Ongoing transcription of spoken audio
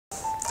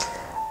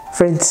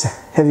Friends,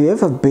 have you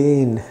ever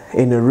been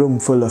in a room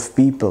full of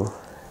people,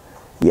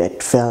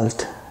 yet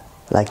felt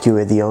like you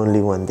were the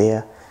only one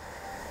there?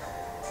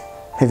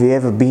 Have you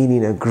ever been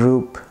in a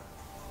group,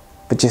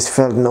 but just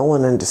felt no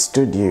one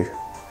understood you?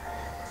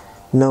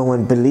 No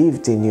one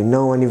believed in you,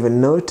 no one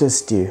even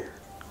noticed you.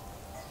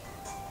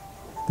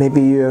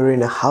 Maybe you are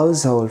in a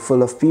household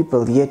full of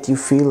people, yet you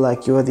feel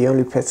like you are the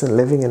only person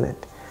living in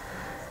it.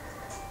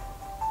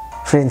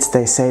 Friends,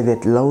 they say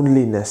that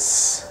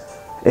loneliness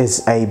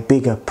is a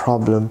bigger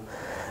problem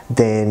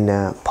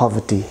than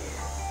poverty.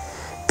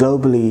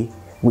 Globally,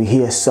 we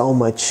hear so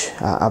much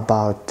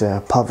about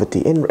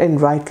poverty, and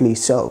rightly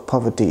so.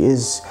 Poverty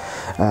is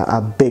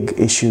a big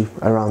issue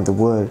around the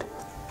world.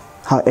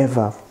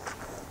 However,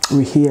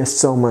 we hear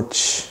so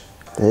much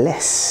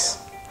less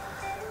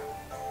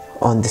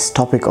on this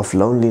topic of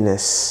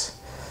loneliness.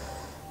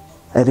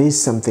 It is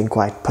something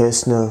quite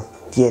personal,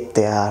 yet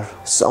there are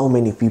so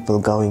many people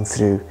going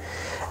through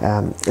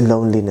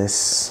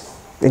loneliness.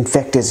 In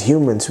fact, as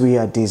humans, we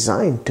are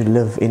designed to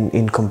live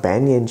in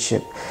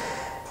companionship.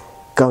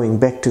 Going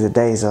back to the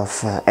days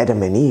of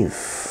Adam and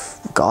Eve,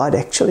 God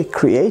actually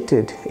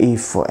created Eve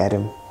for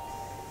Adam.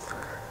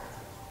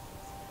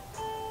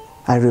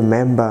 I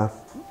remember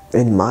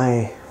in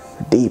my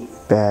deep,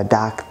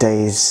 dark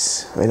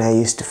days when I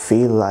used to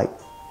feel like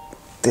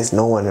there's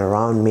no one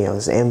around me, I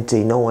was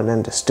empty, no one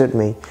understood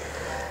me.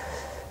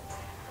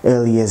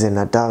 Early as an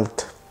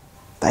adult,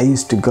 I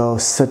used to go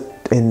sit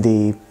in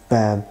the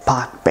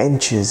park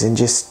benches and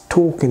just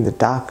talk in the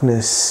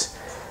darkness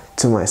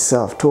to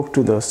myself, talk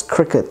to those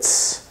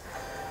crickets,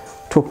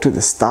 talk to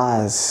the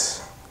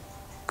stars,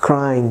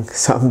 crying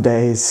some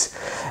days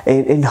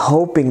and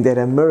hoping that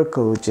a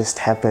miracle would just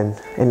happen.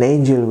 An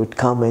angel would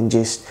come and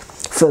just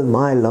fill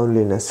my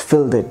loneliness,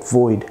 fill that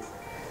void,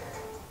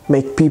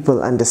 make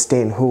people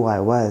understand who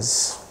I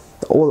was.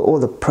 All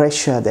the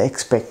pressure, the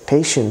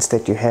expectations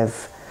that you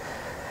have,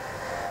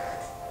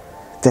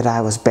 that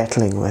I was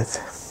battling with.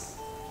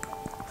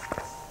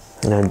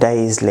 You know,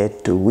 days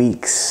led to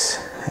weeks,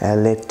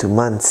 led to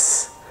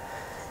months.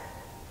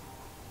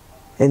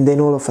 And then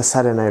all of a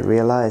sudden I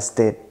realized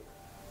that,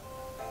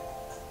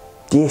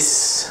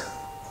 yes,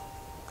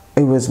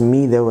 it was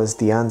me that was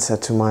the answer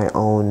to my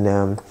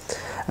own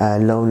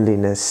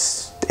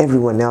loneliness.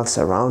 Everyone else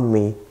around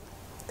me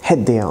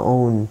had their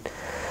own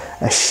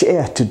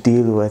share to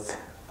deal with.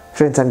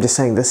 Friends, I'm just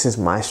saying this is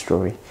my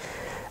story.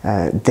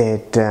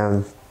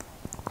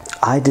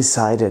 I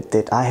decided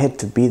that I had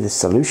to be the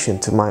solution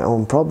to my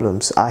own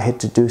problems. I had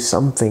to do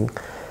something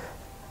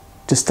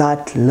to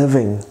start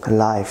living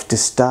life, to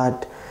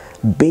start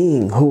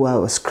being who I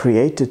was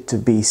created to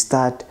be,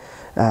 start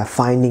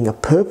finding a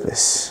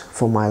purpose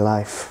for my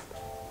life.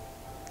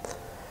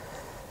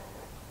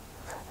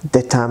 At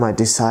that time I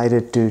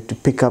decided to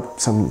pick up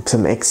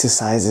some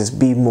exercises,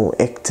 be more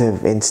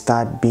active and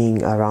start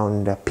being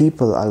around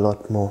people a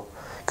lot more.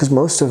 Because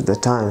most of the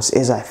times,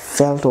 as I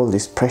felt all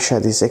this pressure,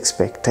 these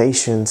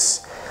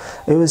expectations,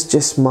 it was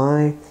just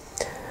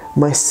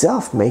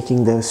myself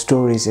making those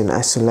stories and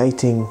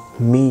isolating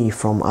me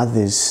from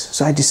others.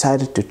 So I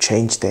decided to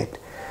change that.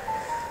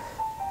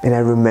 And I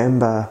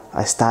remember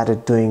I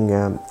started doing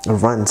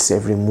runs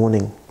every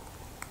morning.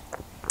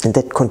 And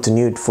that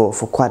continued for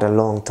quite a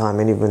long time,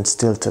 and even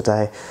still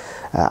today.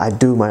 I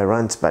do my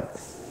runs, but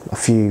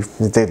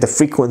the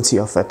frequency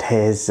of it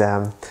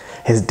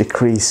has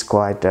decreased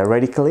quite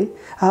radically.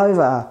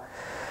 However,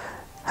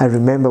 I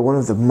remember one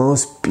of the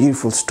most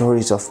beautiful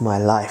stories of my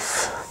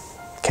life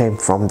came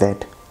from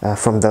that,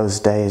 from those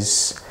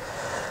days.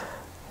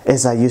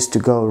 As I used to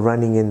go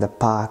running in the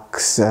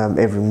parks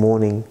every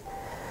morning,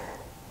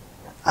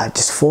 I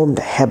just formed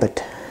a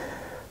habit.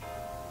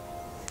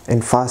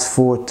 And fast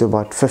forward to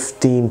about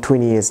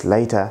 15-20 years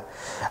later,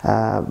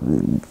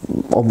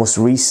 almost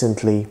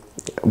recently,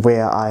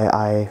 where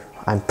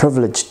I'm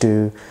privileged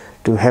to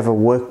have a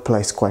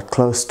workplace quite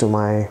close to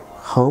my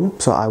home,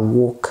 so I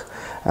walk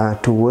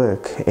to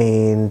work.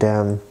 And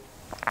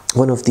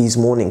one of these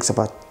mornings,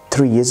 about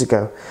 3 years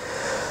ago,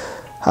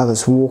 I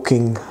was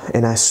walking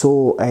and I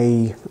saw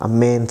a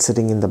man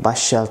sitting in the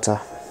bus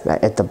shelter,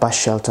 at the bus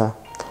shelter,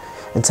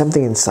 and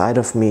something inside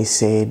of me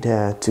said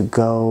to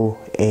go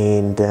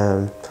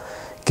and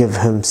give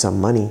him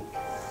some money.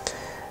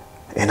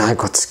 And I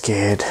got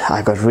scared,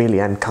 I got really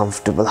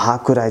uncomfortable. How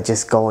could I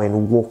just go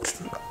and walk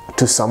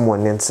to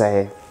someone and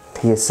say,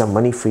 here's some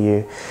money for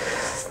you?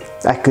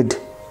 I could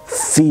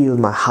feel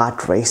my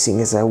heart racing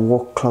as I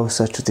walked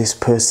closer to this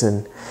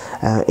person,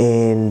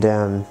 and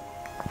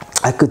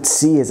I could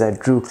see as I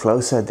drew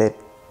closer that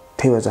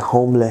he was a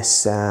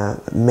homeless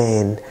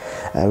man,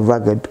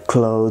 rugged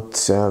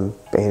clothes,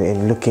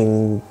 and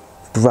looking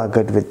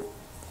rugged with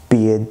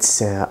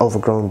beards,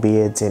 overgrown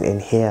beards and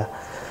hair.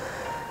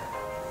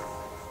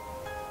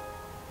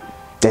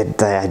 That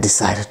day I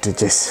decided to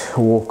just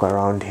walk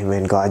around him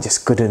and go. I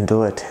just couldn't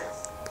do it.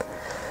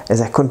 As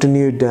I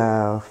continued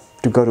to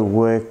go to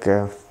work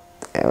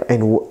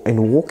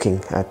and walking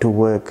to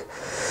work,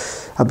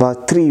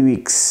 about 3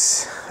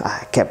 weeks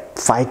I kept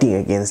fighting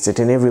against it,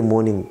 and every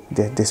morning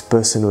this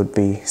person would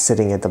be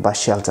sitting at the bus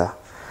shelter.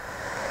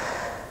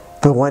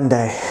 But one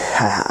day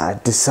I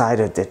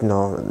decided that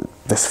no,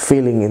 this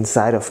feeling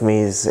inside of me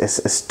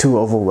is too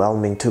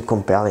overwhelming, too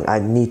compelling. I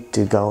need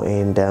to go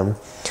and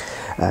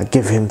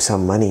give him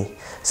some money.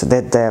 So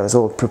that day I was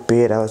all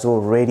prepared, I was all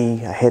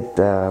ready. I had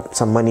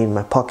some money in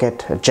my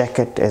pocket, a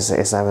jacket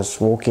as I was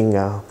walking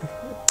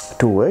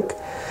to work.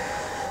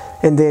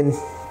 And then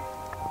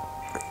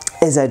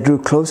as I drew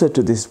closer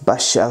to this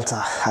bus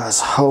shelter, I was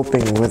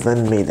hoping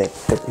within me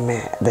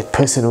that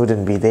person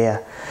wouldn't be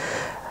there.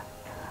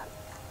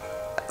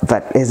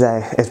 But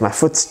as my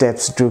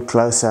footsteps drew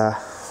closer,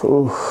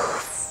 ooh,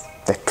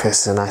 that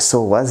person I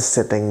saw was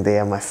sitting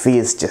there. My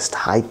fears just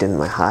heightened,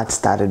 my heart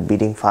started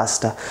beating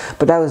faster.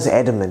 But I was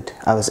adamant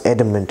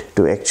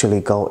to actually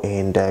go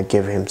and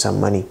give him some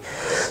money.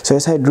 So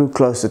as I drew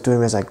closer to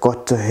him, as I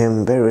got to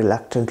him, very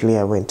reluctantly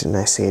I went and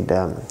I said,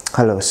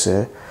 hello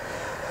sir,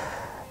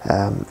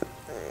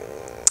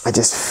 I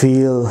just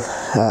feel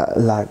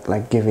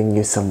like giving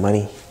you some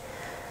money.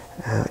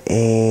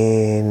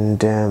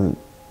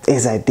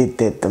 As I did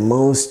that, the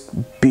most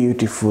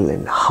beautiful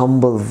and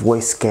humble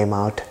voice came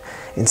out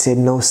and said,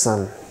 no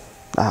son,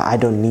 I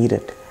don't need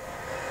it.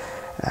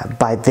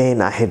 By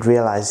then I had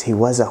realized he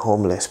was a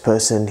homeless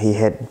person. He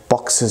had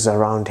boxes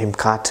around him,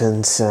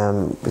 cartons,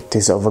 with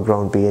his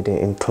overgrown beard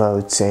and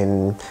clothes.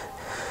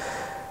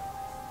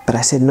 But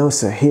I said, no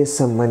sir, here's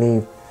some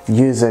money,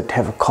 use it,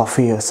 have a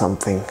coffee or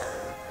something.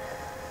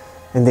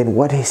 And then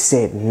what he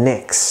said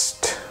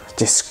next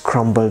just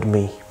crumbled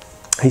me.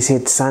 He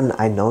said, son,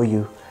 I know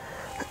you.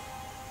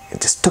 It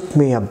just took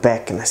me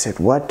aback, and I said,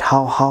 what?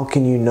 How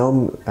can you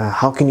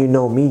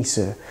know me,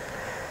 sir?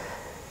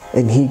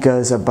 And he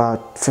goes,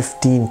 about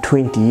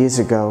 15-20 years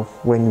ago,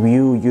 when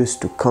you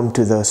used to come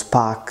to those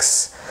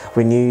parks,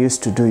 when you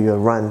used to do your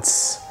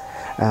runs,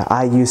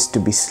 I used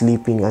to be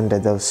sleeping under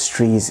those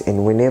trees,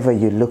 and whenever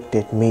you looked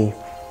at me,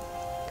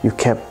 you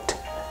kept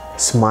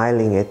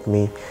smiling at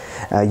me.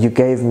 You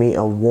gave me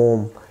a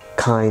warm,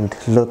 kind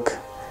look,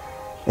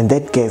 and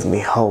that gave me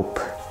hope.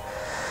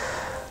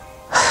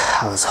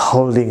 I was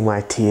holding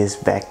my tears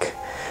back.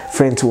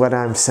 Friends, what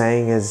I'm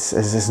saying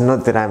is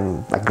not that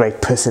I'm a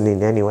great person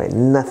in any way,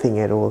 nothing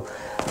at all.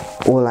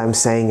 All I'm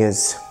saying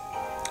is,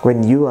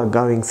 when you are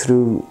going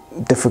through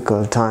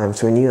difficult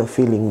times, when you are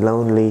feeling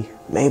lonely,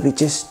 maybe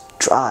just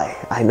try.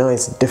 I know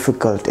it's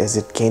difficult as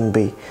it can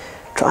be.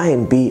 Try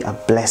and be a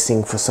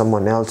blessing for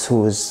someone else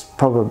who is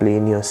probably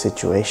in your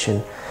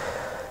situation.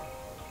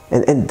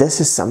 And this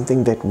is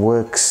something that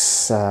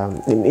works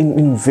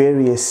in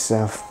various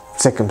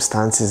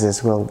circumstances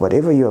as well.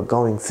 Whatever you're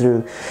going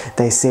through,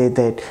 they say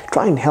that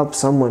try and help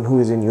someone who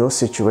is in your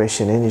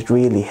situation, and it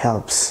really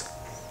helps.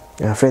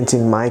 Friends,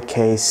 in my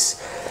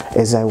case,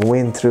 as I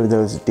went through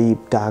those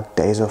deep, dark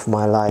days of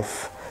my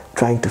life,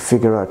 trying to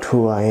figure out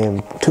who I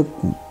am, took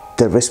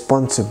the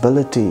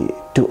responsibility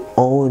to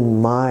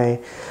own my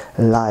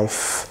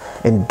life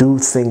and do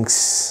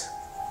things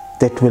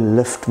that will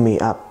lift me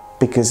up,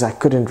 because I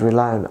couldn't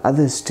rely on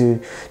others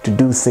to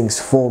do things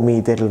for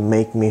me that'll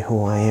make me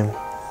who I am.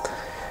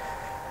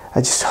 I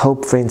just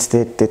hope, friends,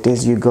 that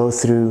as you go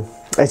through,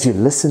 as you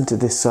listen to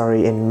this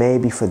story, and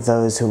maybe for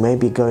those who may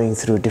be going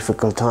through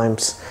difficult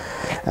times,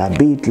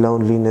 be it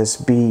loneliness,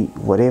 be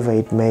whatever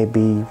it may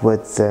be,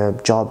 with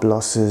job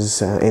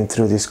losses and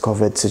through this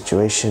COVID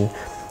situation,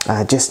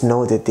 just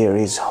know that there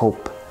is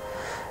hope.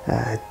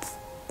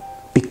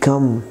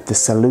 Become the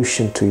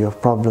solution to your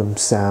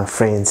problems,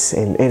 friends,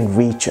 and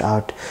reach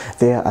out.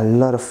 There are a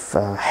lot of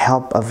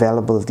help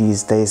available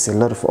these days, a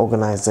lot of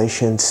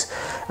organizations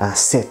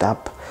set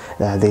up.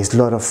 There's a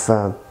lot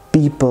of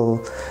people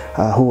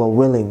who are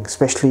willing,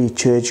 especially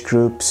church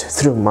groups.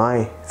 Through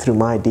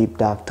my deep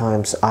dark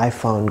times, I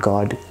found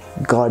God.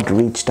 God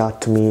reached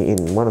out to me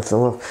in one of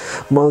the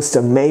most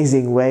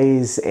amazing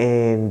ways,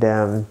 and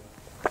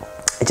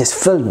it just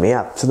filled me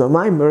up. So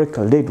my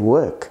miracle did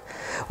work,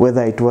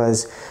 whether it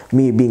was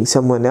me being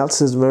someone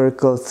else's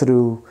miracle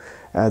through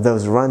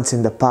those runs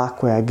in the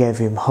park where I gave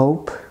him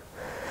hope,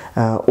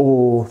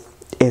 or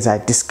as I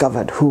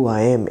discovered who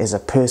I am as a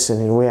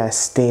person and where I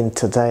stand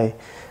today,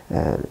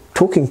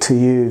 talking to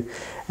you,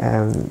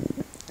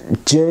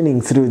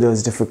 journeying through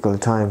those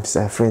difficult times.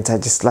 Friends, I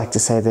just like to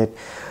say that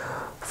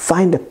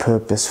find a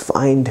purpose,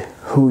 find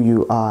who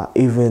you are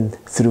even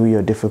through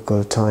your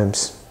difficult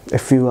times.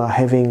 If you are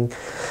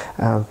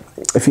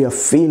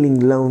feeling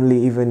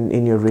lonely even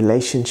in your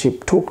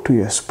relationship, talk to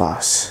your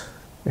spouse.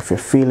 If you're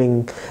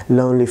feeling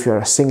lonely, if you're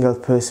a single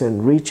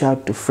person, reach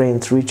out to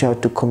friends, reach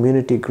out to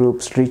community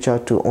groups, reach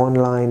out to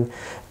online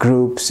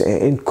groups,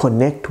 and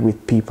connect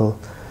with people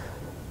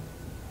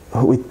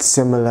with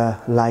similar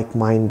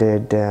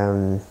like-minded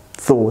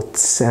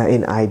thoughts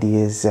and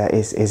ideas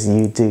as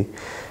you do.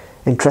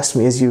 And trust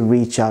me, as you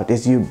reach out,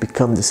 as you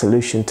become the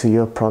solution to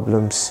your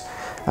problems,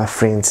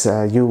 friends,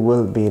 you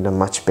will be in a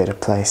much better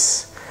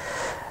place.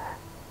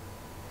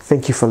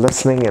 Thank you for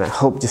listening, and I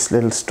hope this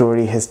little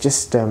story has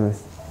just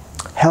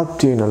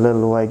helped you in a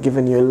little way,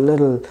 given you a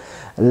little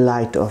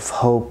light of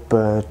hope,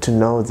 to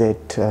know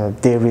that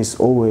there is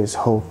always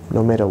hope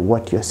no matter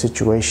what your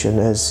situation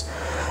is.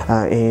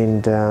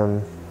 And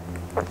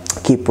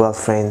Keep well,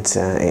 friends,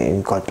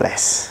 and God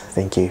bless.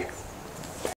 Thank you.